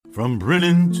From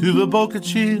Brennan to the Boca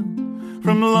Chica,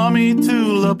 from Lummi to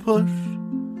La Push,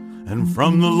 and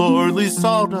from the lordly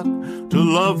Sawduck to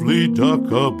lovely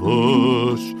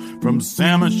Duckabush, from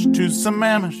Samish to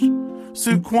Sammamish,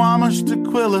 Suquamish to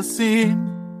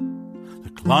Quilcene. The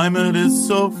climate is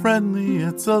so friendly,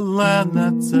 it's a land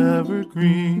that's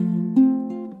evergreen.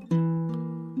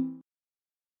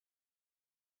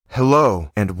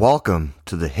 Hello, and welcome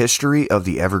to the History of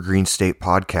the Evergreen State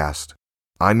podcast.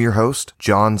 I'm your host,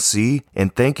 John C.,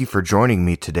 and thank you for joining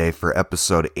me today for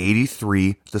episode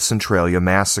 83, The Centralia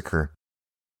Massacre.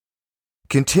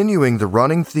 Continuing the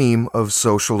running theme of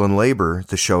social and labor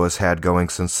the show has had going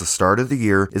since the start of the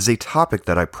year is a topic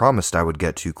that I promised I would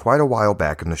get to quite a while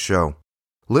back in the show.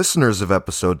 Listeners of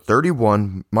episode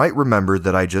 31 might remember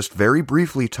that I just very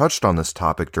briefly touched on this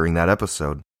topic during that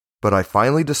episode, but I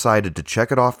finally decided to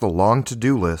check it off the long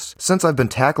to-do list since I've been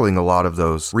tackling a lot of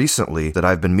those recently that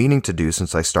I've been meaning to do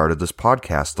since I started this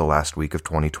podcast the last week of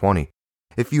 2020.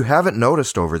 If you haven't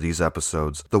noticed over these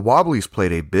episodes, the Wobblies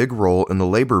played a big role in the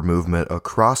labor movement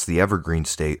across the Evergreen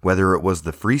State, whether it was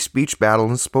the free speech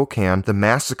battle in Spokane, the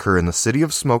massacre in the city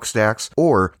of Smokestacks,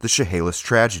 or the Chehalis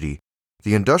tragedy.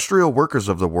 The industrial workers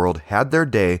of the world had their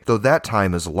day, though that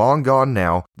time is long gone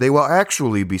now. They will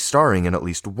actually be starring in at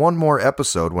least one more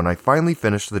episode when I finally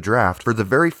finish the draft for the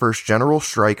very first general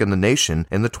strike in the nation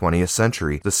in the 20th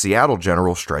century, the Seattle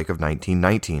General Strike of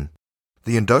 1919.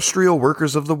 The industrial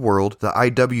workers of the world, the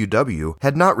IWW,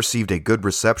 had not received a good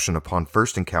reception upon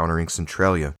first encountering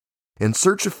Centralia. In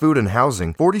search of food and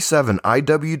housing, 47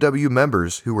 IWW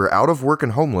members who were out of work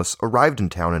and homeless arrived in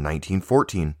town in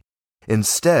 1914.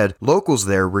 Instead, locals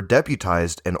there were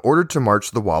deputized and ordered to march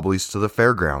the Wobblies to the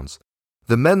fairgrounds.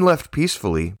 The men left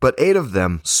peacefully, but 8 of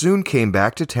them soon came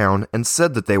back to town and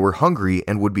said that they were hungry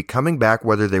and would be coming back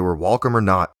whether they were welcome or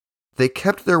not. They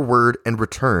kept their word and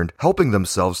returned, helping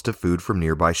themselves to food from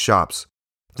nearby shops.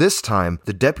 This time,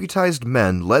 the deputized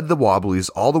men led the Wobblies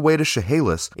all the way to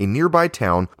Chehalis, a nearby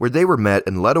town where they were met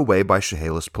and led away by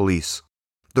Chehalis police.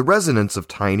 The residents of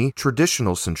tiny,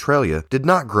 traditional Centralia did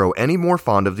not grow any more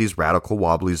fond of these radical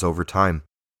Wobblies over time.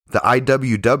 The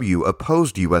IWW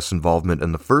opposed U.S. involvement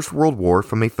in the First World War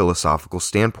from a philosophical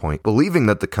standpoint, believing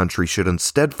that the country should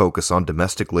instead focus on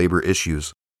domestic labor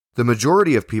issues. The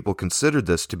majority of people considered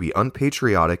this to be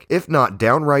unpatriotic, if not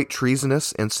downright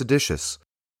treasonous and seditious.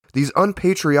 These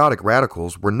unpatriotic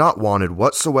radicals were not wanted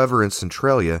whatsoever in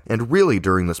Centralia, and really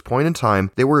during this point in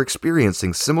time, they were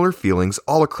experiencing similar feelings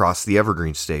all across the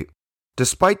Evergreen State.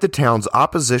 Despite the town's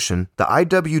opposition, the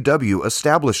IWW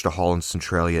established a hall in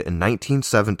Centralia in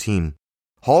 1917.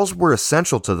 Halls were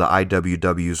essential to the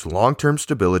IWW's long-term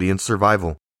stability and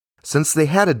survival. Since they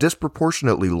had a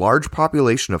disproportionately large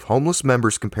population of homeless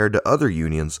members compared to other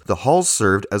unions, the halls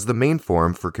served as the main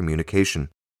forum for communication.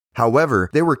 However,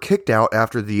 they were kicked out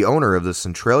after the owner of the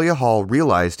Centralia Hall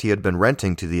realized he had been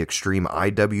renting to the extreme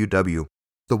IWW.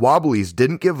 The Wobblies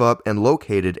didn't give up and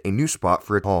located a new spot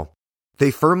for a hall. They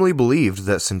firmly believed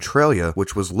that Centralia,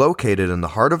 which was located in the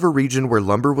heart of a region where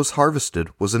lumber was harvested,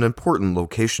 was an important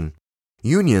location.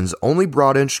 Unions only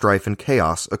brought in strife and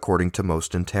chaos, according to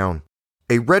most in town.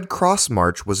 A Red Cross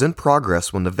march was in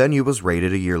progress when the venue was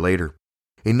raided a year later.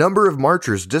 A number of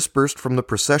marchers dispersed from the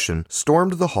procession,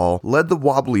 stormed the hall, led the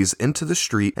Wobblies into the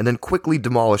street, and then quickly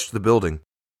demolished the building.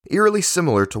 Eerily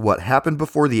similar to what happened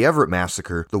before the Everett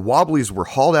Massacre, the Wobblies were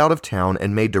hauled out of town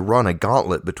and made to run a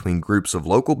gauntlet between groups of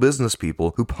local business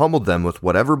people who pummeled them with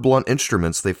whatever blunt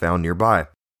instruments they found nearby.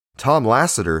 Tom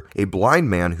Lassiter, a blind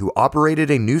man who operated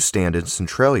a newsstand in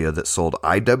Centralia that sold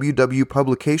IWW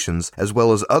publications as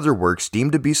well as other works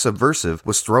deemed to be subversive,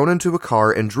 was thrown into a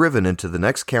car and driven into the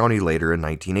next county later in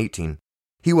 1918.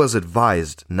 He was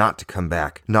advised not to come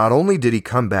back. Not only did he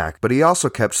come back, but he also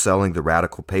kept selling the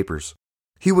radical papers.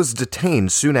 He was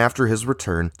detained soon after his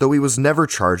return, though he was never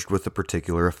charged with a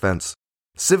particular offense.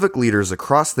 Civic leaders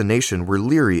across the nation were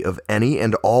leery of any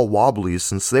and all Wobblies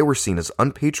since they were seen as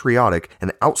unpatriotic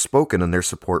and outspoken in their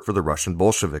support for the Russian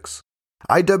Bolsheviks.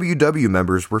 IWW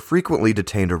members were frequently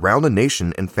detained around the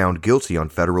nation and found guilty on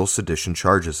federal sedition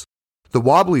charges. The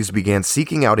Wobblies began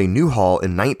seeking out a new hall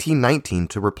in 1919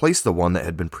 to replace the one that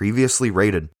had been previously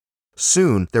raided.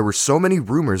 Soon, there were so many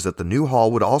rumors that the new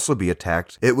hall would also be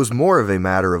attacked, it was more of a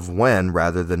matter of when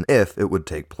rather than if it would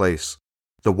take place.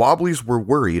 The Wobblies were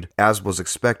worried, as was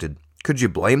expected. Could you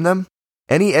blame them?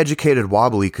 Any educated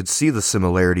Wobbly could see the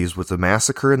similarities with the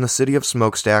massacre in the city of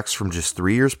Smokestacks from just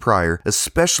 3 years prior,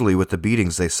 especially with the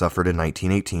beatings they suffered in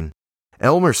 1918.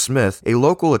 Elmer Smith, a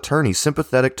local attorney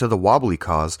sympathetic to the Wobbly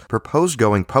cause, proposed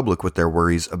going public with their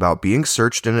worries about being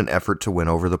searched in an effort to win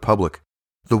over the public.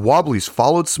 The Wobblies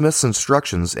followed Smith's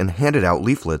instructions and handed out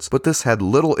leaflets, but this had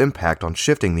little impact on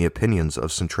shifting the opinions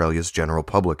of Centralia's general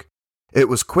public. It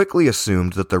was quickly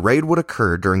assumed that the raid would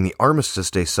occur during the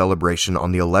Armistice Day celebration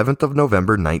on the 11th of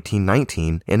November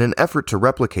 1919 in an effort to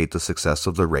replicate the success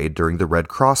of the raid during the Red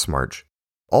Cross March.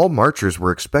 All marchers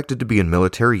were expected to be in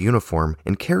military uniform,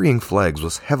 and carrying flags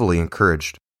was heavily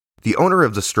encouraged. The owner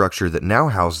of the structure that now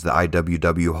housed the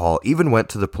IWW Hall even went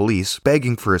to the police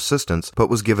begging for assistance, but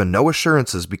was given no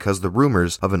assurances because the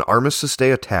rumors of an Armistice Day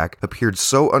attack appeared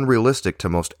so unrealistic to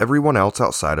most everyone else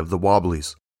outside of the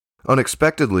Wobblies.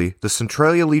 Unexpectedly, the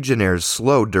Centralia Legionnaires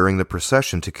slowed during the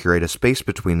procession to create a space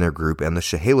between their group and the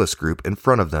Chehalis group in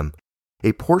front of them.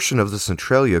 A portion of the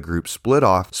Centralia group split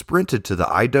off, sprinted to the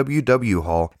IWW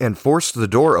Hall, and forced the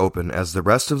door open as the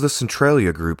rest of the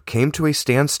Centralia group came to a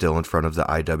standstill in front of the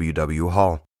IWW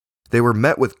Hall. They were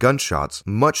met with gunshots,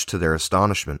 much to their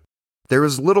astonishment. There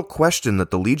is little question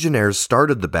that the Legionnaires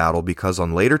started the battle because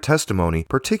on later testimony,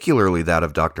 particularly that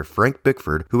of Dr. Frank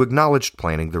Bickford, who acknowledged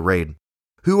planning the raid.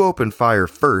 Who opened fire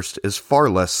first is far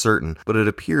less certain, but it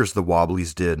appears the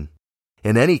Wobblies did.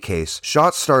 In any case,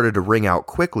 shots started to ring out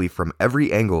quickly from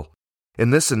every angle. In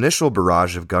this initial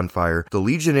barrage of gunfire, the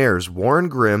Legionnaires Warren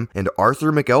Grimm and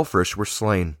Arthur McElfresh were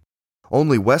slain.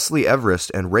 Only Wesley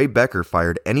Everest and Ray Becker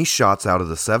fired any shots out of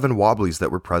the 7 Wobblies that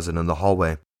were present in the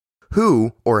hallway.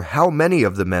 Who, or how many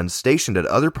of the men stationed at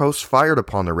other posts fired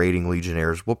upon the raiding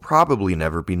Legionnaires will probably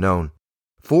never be known.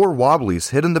 4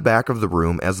 Wobblies hid in the back of the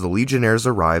room as the Legionnaires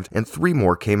arrived, and 3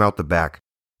 more came out the back.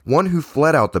 One who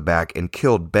fled out the back and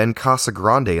killed Ben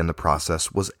Casagrande in the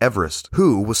process was Everest,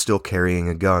 who was still carrying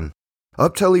a gun.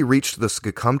 Up till he reached the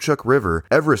Skookumchuck River,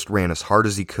 Everest ran as hard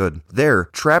as he could.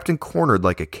 There, trapped and cornered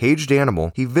like a caged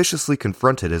animal, he viciously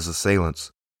confronted his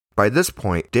assailants. By this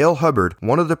point, Dale Hubbard,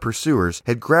 one of the pursuers,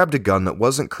 had grabbed a gun that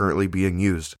wasn't currently being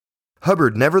used.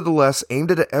 Hubbard nevertheless aimed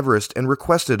it at Everest and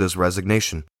requested his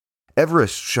resignation.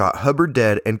 Everest shot Hubbard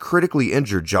dead and critically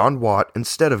injured John Watt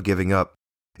instead of giving up.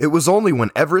 It was only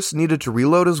when Everest needed to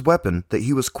reload his weapon that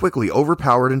he was quickly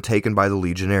overpowered and taken by the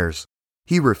Legionnaires.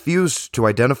 He refused to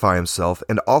identify himself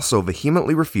and also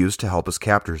vehemently refused to help his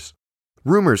captors.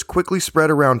 Rumors quickly spread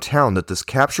around town that this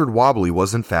captured Wobbly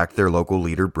was in fact their local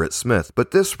leader Britt Smith, but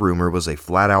this rumor was a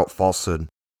flat-out falsehood.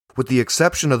 With the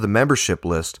exception of the membership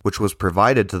list, which was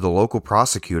provided to the local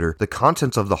prosecutor, the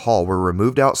contents of the hall were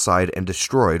removed outside and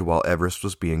destroyed while Everest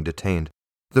was being detained.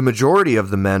 The majority of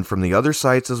the men from the other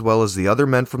sites as well as the other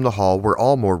men from the hall were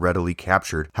all more readily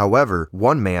captured. However,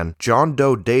 one man, John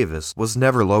Doe Davis, was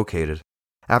never located.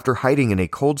 After hiding in a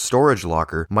cold storage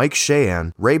locker, Mike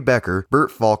Sheehan, Ray Becker,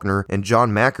 Bert Faulkner, and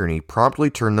John McInerney promptly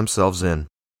turned themselves in.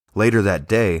 Later that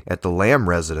day, at the Lamb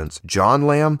residence, John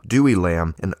Lamb, Dewey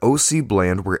Lamb, and O.C.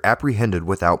 Bland were apprehended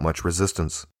without much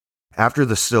resistance. After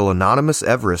the still anonymous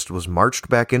Everest was marched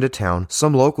back into town,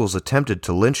 some locals attempted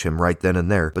to lynch him right then and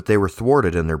there, but they were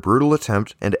thwarted in their brutal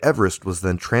attempt, and Everest was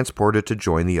then transported to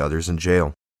join the others in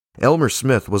jail. Elmer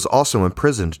Smith was also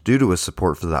imprisoned due to his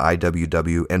support for the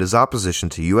IWW and his opposition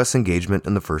to U.S. engagement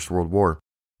in the First World War.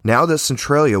 Now that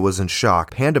Centralia was in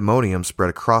shock, pandemonium spread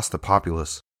across the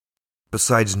populace.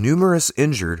 Besides numerous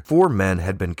injured, 4 men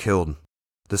had been killed.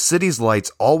 The city's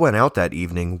lights all went out that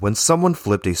evening when someone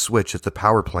flipped a switch at the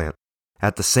power plant.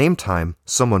 At the same time,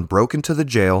 someone broke into the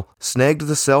jail, snagged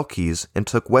the cell keys, and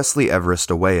took Wesley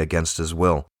Everest away against his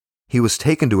will. He was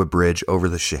taken to a bridge over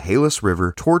the Chehalis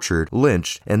River, tortured,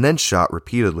 lynched, and then shot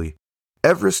repeatedly.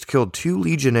 Everest killed 2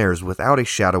 Legionnaires without a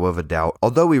shadow of a doubt,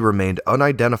 although he remained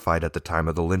unidentified at the time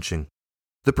of the lynching.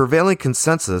 The prevailing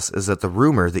consensus is that the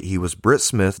rumor that he was Britt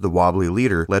Smith, the Wobbly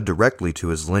leader, led directly to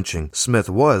his lynching. Smith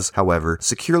was, however,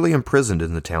 securely imprisoned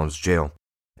in the town's jail.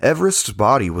 Everest's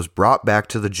body was brought back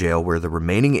to the jail where the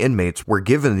remaining inmates were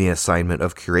given the assignment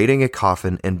of curating a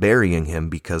coffin and burying him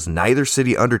because neither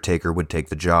city undertaker would take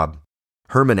the job.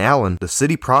 Herman Allen, the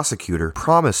city prosecutor,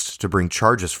 promised to bring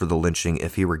charges for the lynching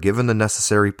if he were given the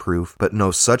necessary proof, but no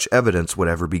such evidence would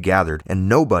ever be gathered, and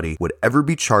nobody would ever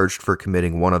be charged for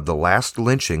committing one of the last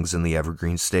lynchings in the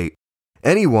Evergreen State.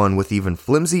 Anyone with even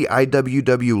flimsy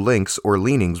IWW links or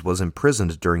leanings was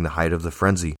imprisoned during the height of the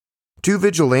frenzy. 2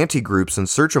 vigilante groups in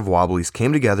search of Wobblies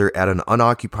came together at an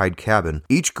unoccupied cabin,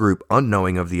 each group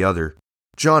unknowing of the other.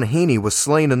 John Haney was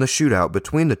slain in the shootout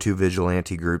between the 2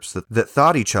 vigilante groups that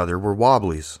thought each other were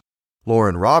Wobblies.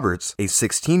 Lauren Roberts, a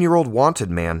 16-year-old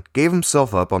wanted man, gave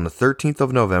himself up on the 13th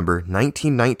of November,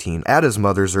 1919, at his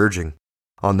mother's urging.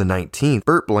 On the 19th,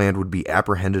 Bert Bland would be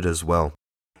apprehended as well.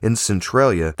 In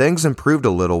Centralia, things improved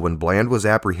a little when Bland was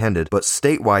apprehended, but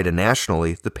statewide and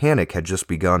nationally, the panic had just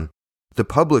begun. The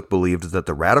public believed that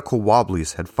the radical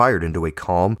Wobblies had fired into a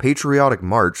calm, patriotic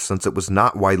march since it was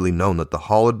not widely known that the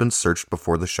hall had been searched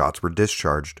before the shots were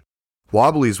discharged.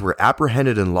 Wobblies were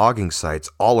apprehended in logging sites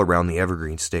all around the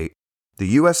Evergreen State. The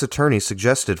U.S. Attorney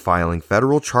suggested filing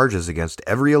federal charges against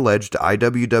every alleged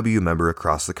IWW member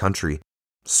across the country.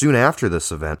 Soon after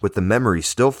this event, with the memory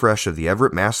still fresh of the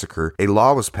Everett Massacre, a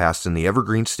law was passed in the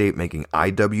Evergreen State making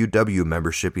IWW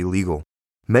membership illegal.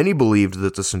 Many believed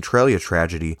that the Centralia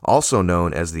tragedy, also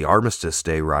known as the Armistice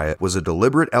Day riot, was a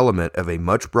deliberate element of a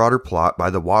much broader plot by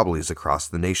the Wobblies across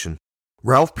the nation.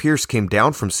 Ralph Pierce came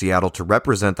down from Seattle to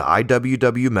represent the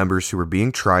IWW members who were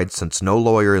being tried since no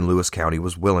lawyer in Lewis County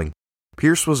was willing.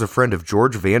 Pierce was a friend of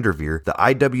George Vanderveer, the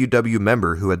IWW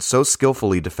member who had so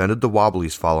skillfully defended the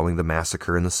Wobblies following the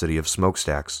massacre in the city of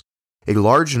Smokestacks. A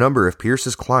large number of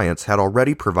Pierce's clients had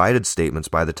already provided statements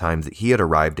by the time that he had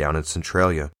arrived down in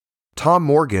Centralia. Tom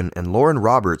Morgan and Lauren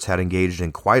Roberts had engaged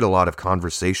in quite a lot of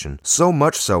conversation, so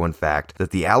much so, in fact,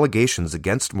 that the allegations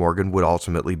against Morgan would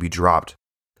ultimately be dropped.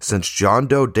 Since John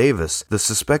Doe Davis, the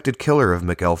suspected killer of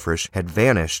McElfresh, had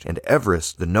vanished and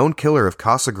Everest, the known killer of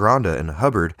Casa Grande and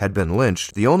Hubbard, had been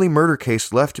lynched, the only murder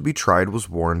case left to be tried was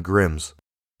Warren Grimm's.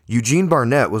 Eugene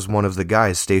Barnett was one of the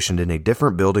guys stationed in a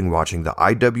different building watching the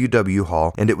IWW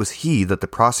hall, and it was he that the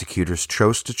prosecutors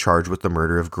chose to charge with the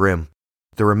murder of Grimm.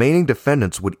 The remaining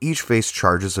defendants would each face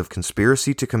charges of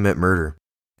conspiracy to commit murder.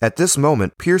 At this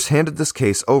moment, Pierce handed this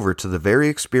case over to the very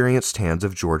experienced hands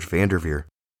of George Vanderveer.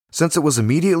 Since it was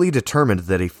immediately determined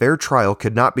that a fair trial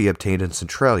could not be obtained in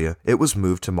Centralia, it was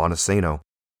moved to Montesano.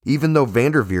 Even though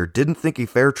Vanderveer didn't think a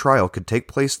fair trial could take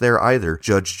place there either,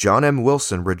 Judge John M.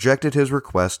 Wilson rejected his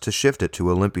request to shift it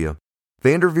to Olympia.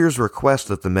 Vanderveer's request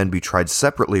that the men be tried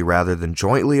separately rather than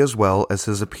jointly, as well as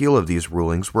his appeal of these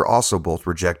rulings, were also both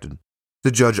rejected.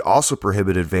 The judge also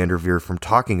prohibited Vanderveer from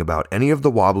talking about any of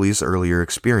the Wobblies' earlier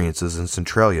experiences in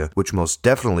Centralia, which most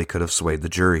definitely could have swayed the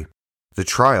jury. The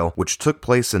trial, which took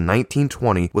place in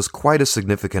 1920, was quite a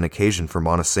significant occasion for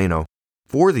Montesano.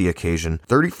 For the occasion,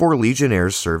 34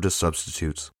 Legionnaires served as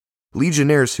substitutes.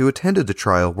 Legionnaires who attended the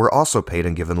trial were also paid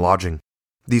and given lodging.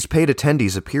 These paid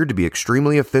attendees appeared to be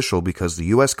extremely official because the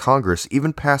U.S. Congress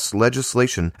even passed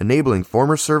legislation enabling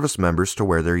former service members to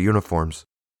wear their uniforms.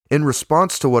 In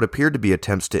response to what appeared to be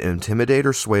attempts to intimidate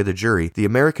or sway the jury, the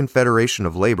American Federation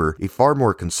of Labor, a far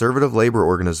more conservative labor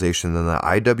organization than the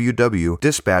IWW,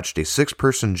 dispatched a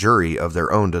 6-person jury of their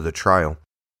own to the trial.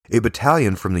 A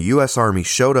battalion from the U.S. Army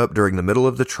showed up during the middle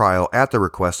of the trial at the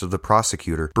request of the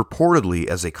prosecutor, purportedly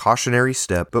as a cautionary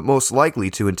step, but most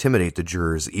likely to intimidate the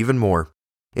jurors even more.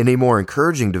 In a more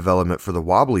encouraging development for the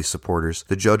Wobbly supporters,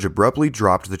 the judge abruptly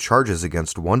dropped the charges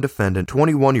against one defendant,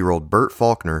 21-year-old Bert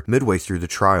Faulkner, midway through the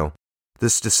trial.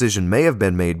 This decision may have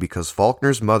been made because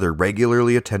Faulkner's mother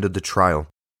regularly attended the trial.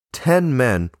 10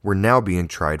 men were now being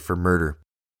tried for murder.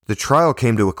 The trial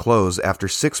came to a close after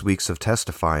 6 weeks of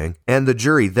testifying, and the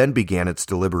jury then began its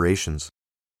deliberations.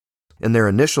 In their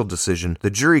initial decision, the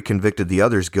jury convicted the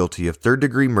others guilty of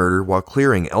third-degree murder while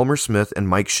clearing Elmer Smith and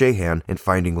Mike Shahan and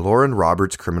finding Lauren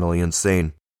Roberts criminally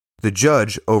insane. The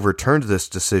judge overturned this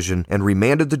decision and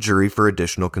remanded the jury for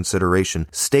additional consideration,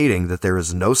 stating that there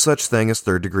is no such thing as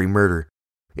third-degree murder.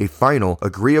 A final,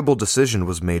 agreeable decision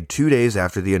was made 2 days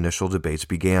after the initial debates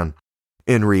began.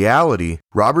 In reality,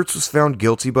 Roberts was found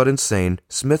guilty but insane,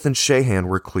 Smith and Shahan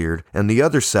were cleared, and the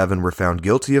other 7 were found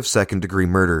guilty of second-degree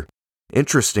murder.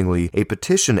 Interestingly, a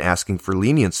petition asking for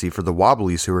leniency for the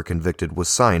Wobblies who were convicted was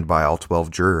signed by all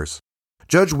 12 jurors.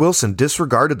 Judge Wilson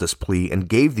disregarded this plea and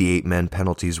gave the 8 men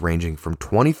penalties ranging from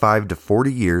 25 to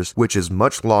 40 years, which is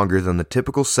much longer than the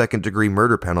typical second-degree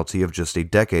murder penalty of just a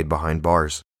decade behind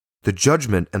bars. The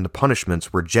judgment and the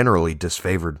punishments were generally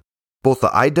disfavored. Both the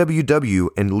IWW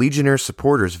and Legionnaire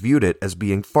supporters viewed it as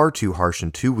being far too harsh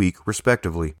and too weak,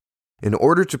 respectively. In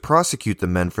order to prosecute the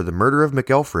men for the murder of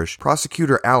McElfresh,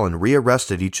 Prosecutor Allen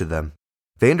rearrested each of them.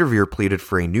 Vanderveer pleaded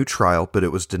for a new trial, but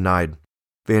it was denied.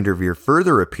 Vanderveer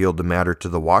further appealed the matter to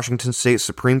the Washington State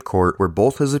Supreme Court, where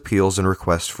both his appeals and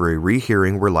requests for a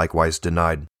rehearing were likewise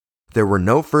denied. There were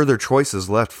no further choices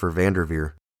left for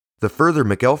Vanderveer. The further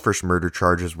McElfresh murder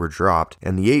charges were dropped,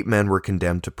 and the 8 men were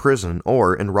condemned to prison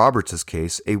or, in Roberts'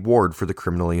 case, a ward for the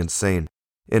criminally insane.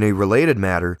 In a related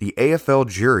matter, the AFL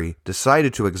jury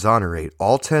decided to exonerate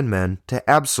all 10 men to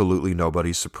absolutely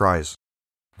nobody's surprise.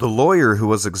 The lawyer who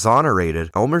was exonerated,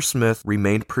 Elmer Smith,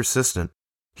 remained persistent.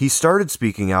 He started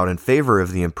speaking out in favor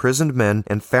of the imprisoned men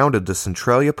and founded the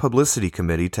Centralia Publicity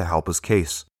Committee to help his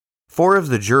case. 4 of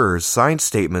the jurors signed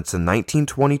statements in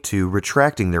 1922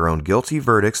 retracting their own guilty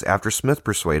verdicts after Smith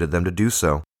persuaded them to do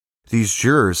so. These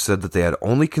jurors said that they had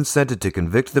only consented to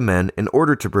convict the men in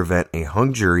order to prevent a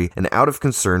hung jury and out of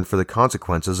concern for the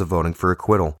consequences of voting for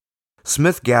acquittal.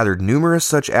 Smith gathered numerous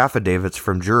such affidavits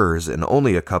from jurors in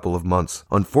only a couple of months.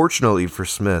 Unfortunately for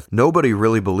Smith, nobody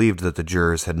really believed that the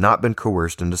jurors had not been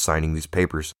coerced into signing these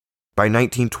papers. By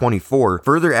 1924,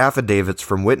 further affidavits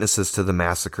from witnesses to the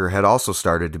massacre had also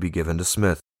started to be given to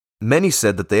Smith. Many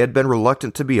said that they had been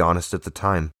reluctant to be honest at the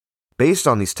time. Based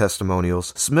on these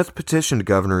testimonials, Smith petitioned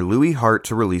Governor Louis Hart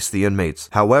to release the inmates.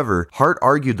 However, Hart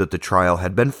argued that the trial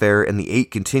had been fair and the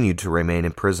 8 continued to remain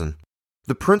in prison.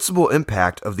 The principal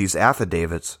impact of these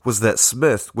affidavits was that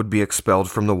Smith would be expelled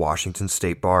from the Washington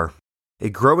State Bar. A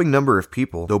growing number of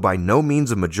people, though by no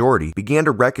means a majority, began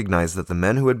to recognize that the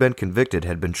men who had been convicted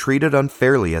had been treated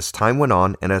unfairly as time went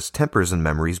on and as tempers and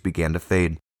memories began to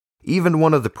fade. Even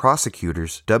one of the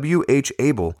prosecutors, W. H.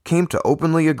 Abel, came to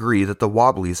openly agree that the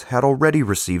Wobblies had already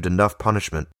received enough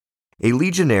punishment. A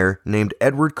legionnaire named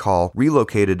Edward Call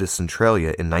relocated to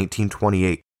Centralia in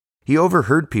 1928. He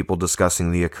overheard people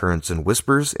discussing the occurrence in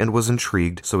whispers and was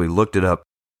intrigued, so he looked it up.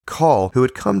 Call, who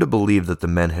had come to believe that the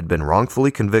men had been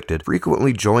wrongfully convicted,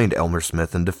 frequently joined Elmer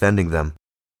Smith in defending them.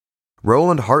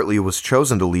 Roland Hartley was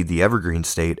chosen to lead the Evergreen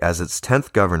State as its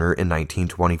 10th governor in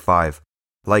 1925.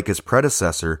 Like his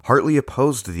predecessor, Hartley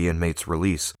opposed the inmates'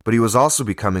 release, but he was also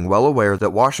becoming well aware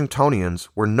that Washingtonians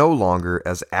were no longer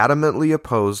as adamantly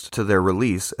opposed to their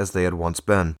release as they had once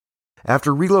been.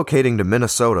 After relocating to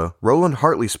Minnesota, Roland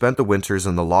Hartley spent the winters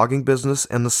in the logging business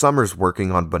and the summers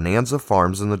working on bonanza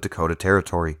farms in the Dakota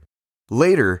Territory.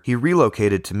 Later, he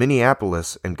relocated to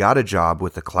Minneapolis and got a job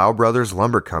with the Clow Brothers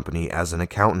Lumber Company as an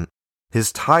accountant.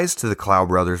 His ties to the Clow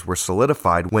brothers were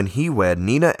solidified when he wed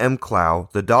Nina M. Clow,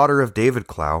 the daughter of David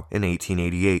Clow, in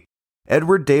 1888.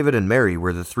 Edward, David, and Mary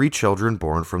were the 3 children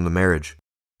born from the marriage.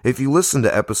 If you listen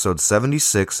to episode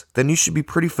 76, then you should be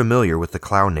pretty familiar with the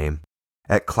Clow name.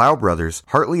 At Clow Brothers,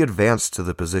 Hartley advanced to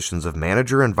the positions of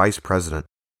manager and vice president.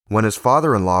 When his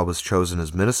father-in-law was chosen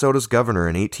as Minnesota's governor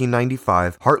in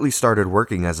 1895, Hartley started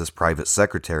working as his private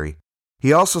secretary.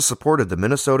 He also supported the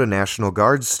Minnesota National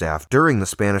Guard's staff during the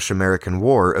Spanish-American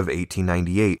War of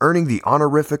 1898, earning the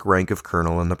honorific rank of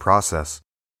colonel in the process.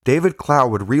 David Clow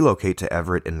would relocate to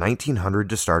Everett in 1900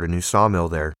 to start a new sawmill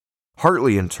there.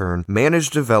 Hartley, in turn,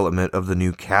 managed development of the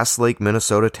new Cass Lake,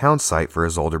 Minnesota town site for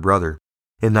his older brother.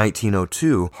 In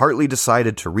 1902, Hartley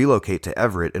decided to relocate to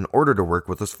Everett in order to work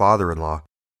with his father-in-law.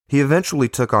 He eventually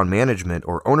took on management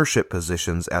or ownership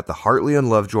positions at the Hartley and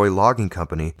Lovejoy Logging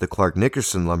Company, the Clark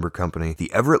Nickerson Lumber Company,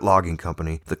 the Everett Logging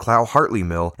Company, the Clow-Hartley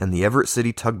Mill, and the Everett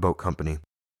City Tugboat Company.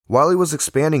 While he was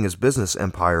expanding his business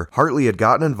empire, Hartley had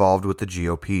gotten involved with the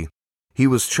GOP. He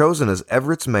was chosen as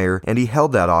Everett's mayor, and he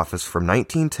held that office from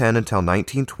 1910 until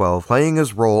 1912, playing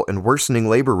his role in worsening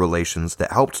labor relations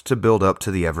that helped to build up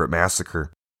to the Everett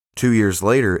Massacre. 2 years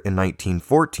later, in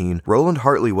 1914, Roland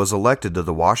Hartley was elected to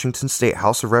the Washington State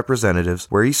House of Representatives,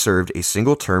 where he served a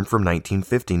single term from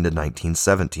 1915 to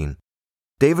 1917.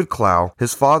 David Clow,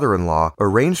 his father-in-law,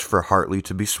 arranged for Hartley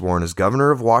to be sworn as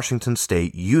governor of Washington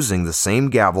State using the same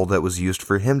gavel that was used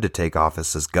for him to take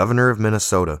office as governor of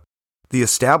Minnesota. The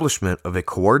establishment of a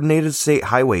coordinated state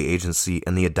highway agency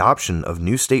and the adoption of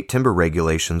new state timber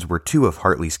regulations were 2 of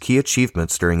Hartley's key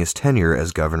achievements during his tenure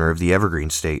as governor of the Evergreen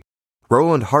State.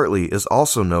 Roland Hartley is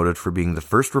also noted for being the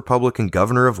first Republican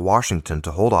governor of Washington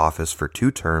to hold office for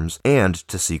 2 terms and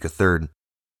to seek a third.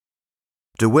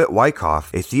 DeWitt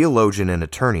Wyckoff, a theologian and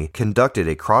attorney, conducted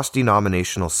a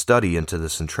cross-denominational study into the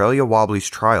Centralia Wobblies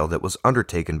trial that was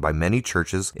undertaken by many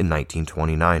churches in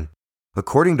 1929.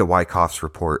 According to Wyckoff's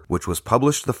report, which was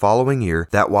published the following year,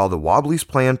 that while the Wobblies'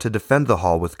 plan to defend the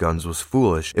hall with guns was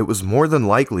foolish, it was more than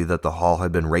likely that the hall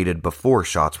had been raided before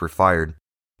shots were fired.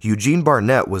 Eugene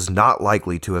Barnett was not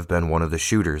likely to have been one of the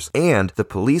shooters, and the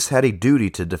police had a duty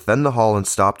to defend the hall and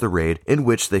stop the raid, in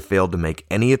which they failed to make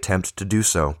any attempt to do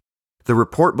so. The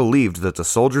report believed that the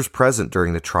soldiers present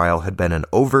during the trial had been an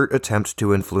overt attempt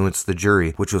to influence the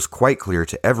jury, which was quite clear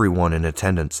to everyone in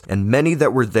attendance, and many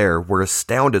that were there were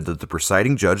astounded that the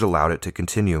presiding judge allowed it to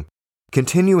continue.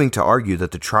 Continuing to argue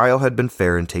that the trial had been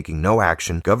fair and taking no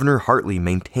action, Governor Hartley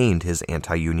maintained his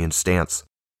anti-union stance.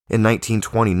 In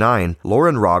 1929,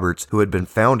 Lauren Roberts, who had been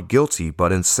found guilty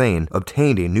but insane,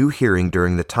 obtained a new hearing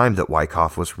during the time that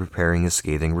Wyckoff was preparing his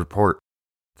scathing report.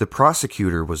 The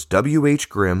prosecutor was W. H.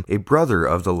 Grimm, a brother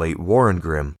of the late Warren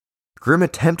Grimm. Grimm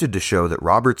attempted to show that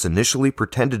Roberts initially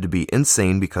pretended to be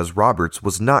insane because Roberts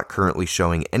was not currently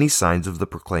showing any signs of the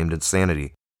proclaimed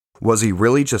insanity. Was he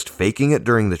really just faking it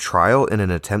during the trial in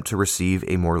an attempt to receive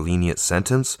a more lenient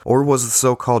sentence, or was the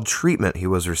so-called treatment he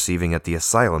was receiving at the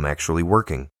asylum actually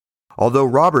working? Although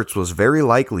Roberts was very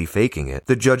likely faking it,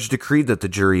 the judge decreed that the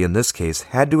jury in this case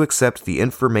had to accept the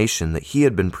information that he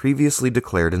had been previously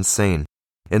declared insane.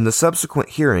 In the subsequent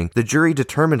hearing, the jury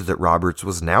determined that Roberts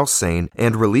was now sane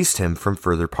and released him from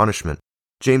further punishment.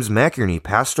 James McInerney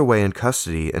passed away in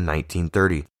custody in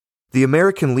 1930. The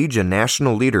American Legion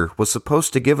national leader was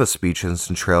supposed to give a speech in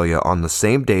Centralia on the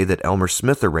same day that Elmer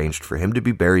Smith arranged for him to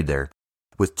be buried there.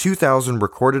 With 2,000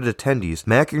 recorded attendees,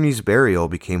 McInerney's burial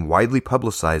became widely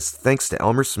publicized thanks to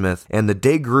Elmer Smith, and the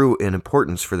day grew in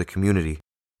importance for the community.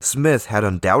 Smith had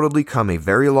undoubtedly come a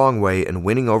very long way in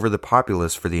winning over the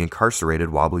populace for the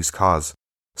incarcerated Wobblies' cause.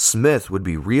 Smith would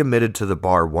be readmitted to the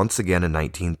bar once again in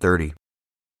 1930.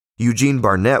 Eugene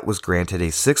Barnett was granted a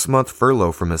 6-month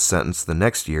furlough from his sentence the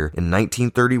next year in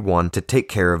 1931 to take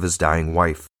care of his dying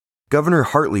wife. Governor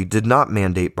Hartley did not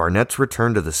mandate Barnett's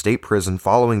return to the state prison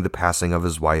following the passing of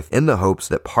his wife in the hopes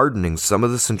that pardoning some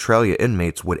of the Centralia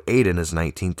inmates would aid in his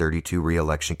 1932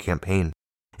 re-election campaign.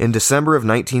 In December of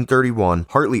 1931,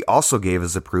 Hartley also gave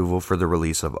his approval for the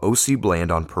release of O.C. Bland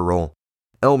on parole.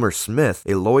 Elmer Smith,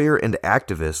 a lawyer and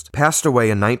activist, passed away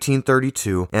in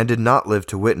 1932 and did not live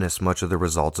to witness much of the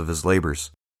results of his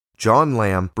labors. John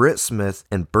Lamb, Britt Smith,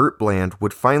 and Bert Bland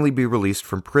would finally be released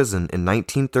from prison in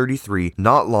 1933,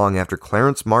 not long after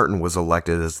Clarence Martin was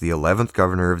elected as the 11th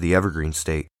governor of the Evergreen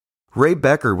State. Ray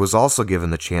Becker was also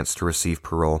given the chance to receive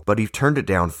parole, but he turned it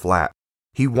down flat.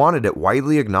 He wanted it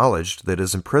widely acknowledged that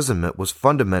his imprisonment was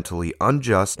fundamentally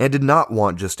unjust and did not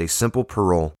want just a simple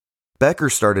parole.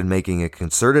 Becker started making a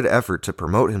concerted effort to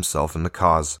promote himself in the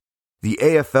cause. The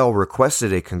AFL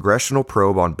requested a congressional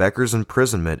probe on Becker's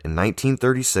imprisonment in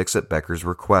 1936 at Becker's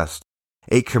request.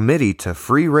 A committee to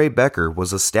free Ray Becker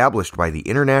was established by the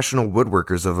International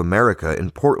Woodworkers of America in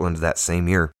Portland that same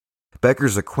year.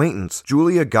 Becker's acquaintance,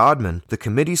 Julia Godman, the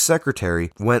committee's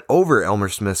secretary, went over Elmer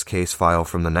Smith's case file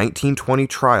from the 1920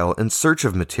 trial in search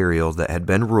of material that had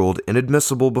been ruled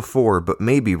inadmissible before but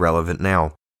may be relevant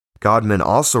now. Godman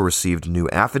also received new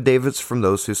affidavits from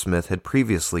those who Smith had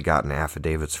previously gotten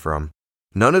affidavits from.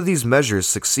 None of these measures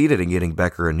succeeded in getting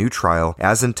Becker a new trial,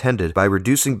 as intended. By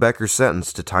reducing Becker's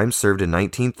sentence to time served in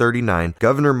 1939,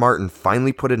 Governor Martin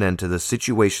finally put an end to the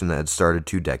situation that had started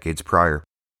 2 decades prior.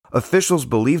 Officials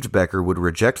believed Becker would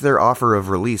reject their offer of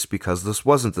release because this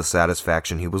wasn't the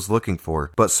satisfaction he was looking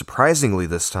for, but surprisingly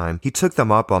this time, he took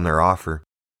them up on their offer.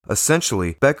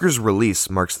 Essentially, Becker's release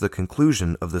marks the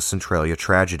conclusion of the Centralia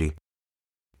tragedy.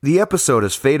 The episode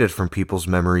has faded from people's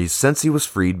memories since he was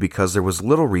freed because there was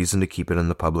little reason to keep it in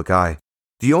the public eye.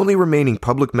 The only remaining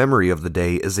public memory of the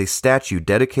day is a statue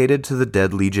dedicated to the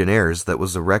dead Legionnaires that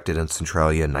was erected in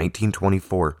Centralia in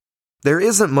 1924. There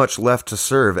isn't much left to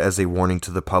serve as a warning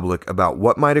to the public about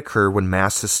what might occur when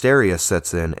mass hysteria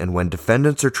sets in and when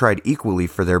defendants are tried equally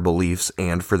for their beliefs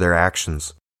and for their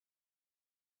actions.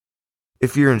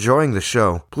 If you're enjoying the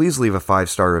show, please leave a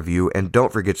 5-star review and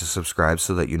don't forget to subscribe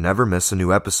so that you never miss a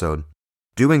new episode.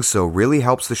 Doing so really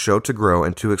helps the show to grow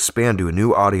and to expand to a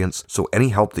new audience, so any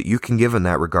help that you can give in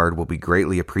that regard will be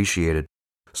greatly appreciated.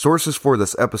 Sources for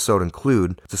this episode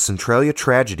include The Centralia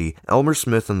Tragedy, Elmer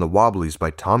Smith and the Wobblies by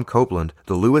Tom Copeland,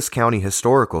 the Lewis County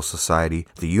Historical Society,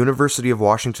 the University of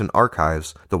Washington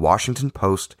Archives, the Washington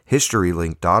Post,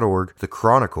 HistoryLink.org, the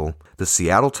Chronicle, the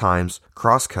Seattle Times,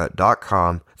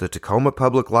 Crosscut.com, the Tacoma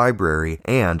Public Library,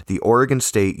 and the Oregon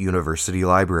State University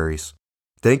Libraries.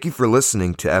 Thank you for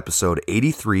listening to Episode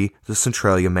 83, The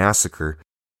Centralia Massacre.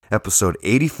 Episode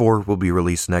 84 will be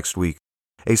released next week.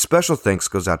 A special thanks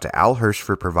goes out to Al Hirsch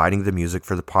for providing the music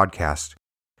for the podcast.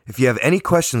 If you have any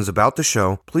questions about the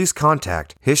show, please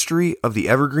contact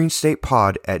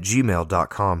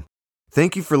historyoftheevergreenstatepod@gmail.com.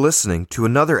 Thank you for listening to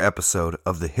another episode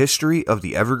of the History of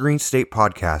the Evergreen State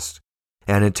podcast.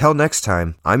 And until next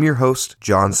time, I'm your host,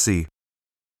 John C.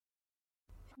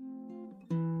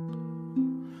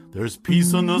 There's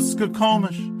peace on the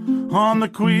Skokomish, on the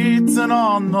Queets, and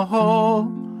on the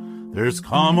Hoe. There's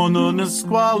calm on the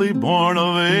Nisqually, born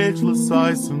of ageless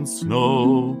ice and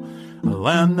snow. A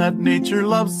land that nature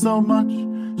loves so much,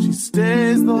 she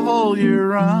stays the whole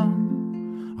year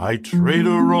round. I trade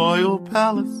a royal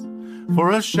palace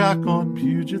for a shack on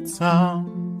Puget Sound.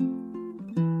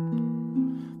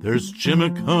 There's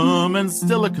Chimicum and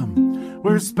Stillicum,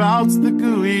 where spouts the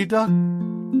gooey duck,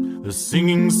 the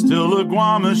singing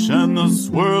Stillaguamish and the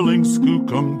swirling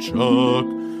Skookumchuck,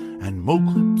 and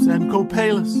Moclips and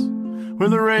Copalis, where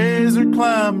the razor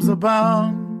clams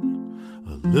abound.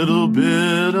 A little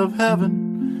bit of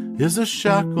heaven is a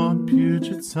shack on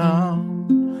Puget Sound.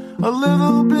 A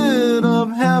little bit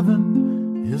of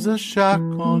heaven is a shack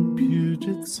on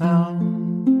Puget Sound.